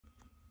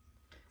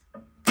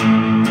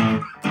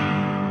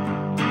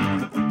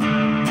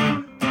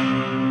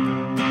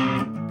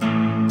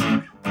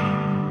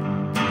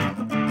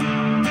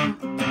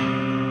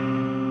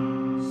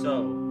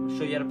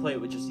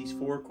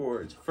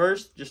chords.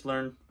 First, just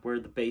learn where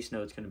the bass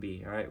note's going to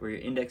be, all right? Where your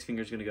index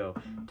finger is going to go.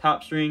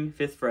 Top string,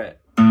 5th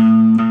fret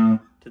to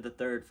the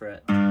 3rd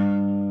fret.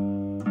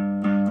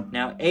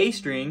 Now A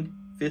string,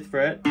 5th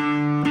fret,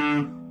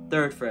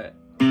 3rd fret.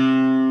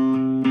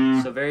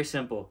 So very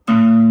simple.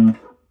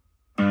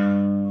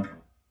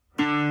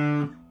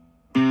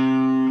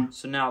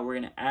 So now we're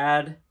going to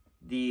add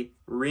the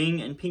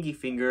ring and pinky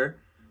finger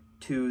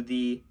to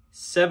the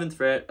 7th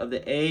fret of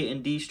the A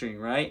and D string,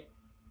 right?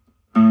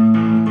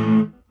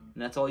 And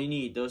that's all you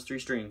need, those 3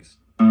 strings.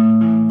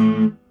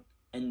 And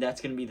that's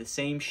going to be the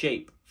same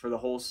shape for the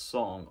whole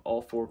song,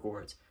 all 4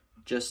 chords,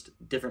 just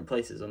different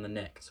places on the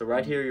neck. So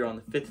right here, you're on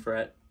the 5th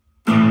fret.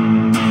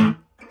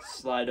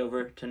 Slide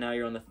over to now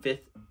you're on the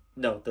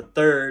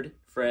 3rd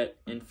fret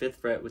and 5th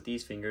fret with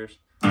these fingers.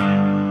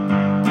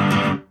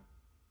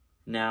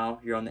 Now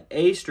you're on the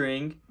A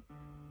string,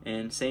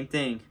 and same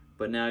thing,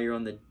 but now you're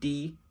on the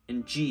D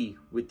and G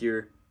with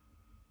your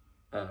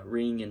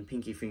ring and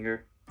pinky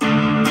finger.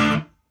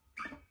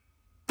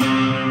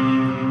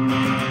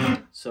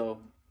 So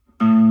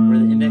where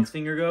the index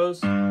finger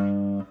goes,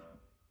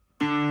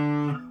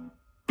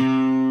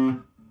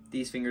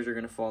 these fingers are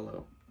going to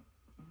follow.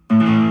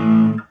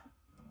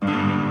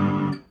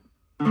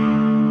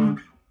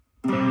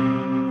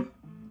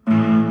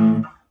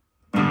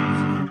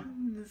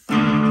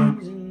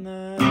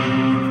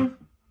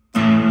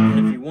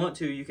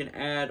 You can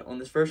add on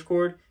this first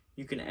chord,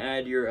 you can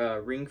add your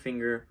ring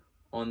finger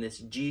on this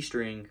G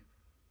string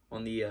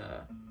on the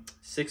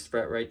 6th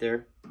fret right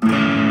there.